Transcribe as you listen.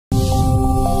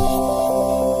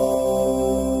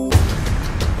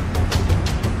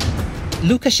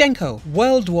Lukashenko,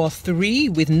 World War III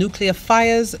with nuclear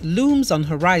fires looms on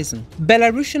horizon.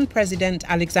 Belarusian President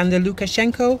Alexander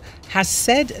Lukashenko has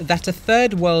said that a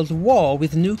third world war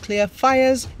with nuclear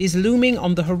fires is looming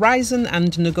on the horizon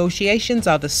and negotiations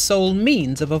are the sole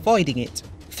means of avoiding it.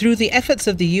 Through the efforts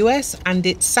of the US and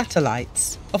its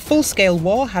satellites, a full-scale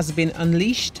war has been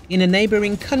unleashed in a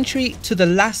neighboring country to the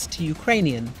last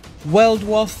Ukrainian. World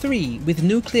War III with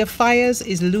nuclear fires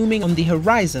is looming on the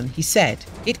horizon, he said.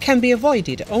 It can be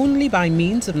avoided only by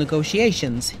means of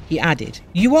negotiations, he added.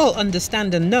 You all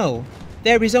understand and know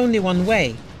there is only one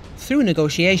way, through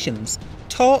negotiations.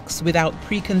 Talks without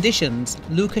preconditions,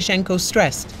 Lukashenko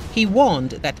stressed. He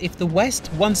warned that if the West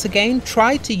once again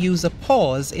tried to use a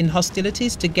pause in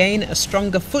hostilities to gain a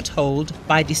stronger foothold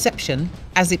by deception,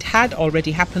 as it had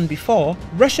already happened before,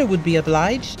 Russia would be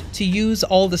obliged to use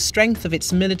all the strength of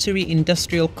its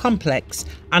military-industrial complex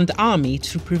and army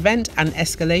to prevent an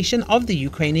escalation of the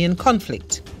Ukrainian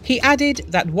conflict. He added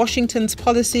that Washington's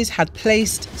policies had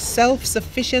placed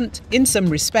self-sufficient, in some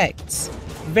respects,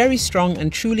 very strong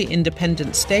and truly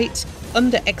independent states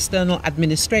under external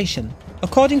administration.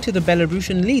 According to the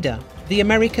Belarusian leader, the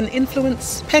American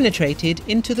influence penetrated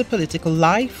into the political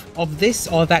life of this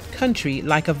or that country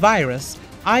like a virus,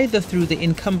 either through the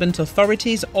incumbent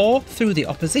authorities or through the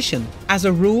opposition. As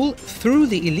a rule, through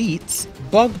the elites,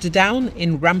 bogged down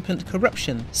in rampant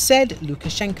corruption, said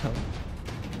Lukashenko.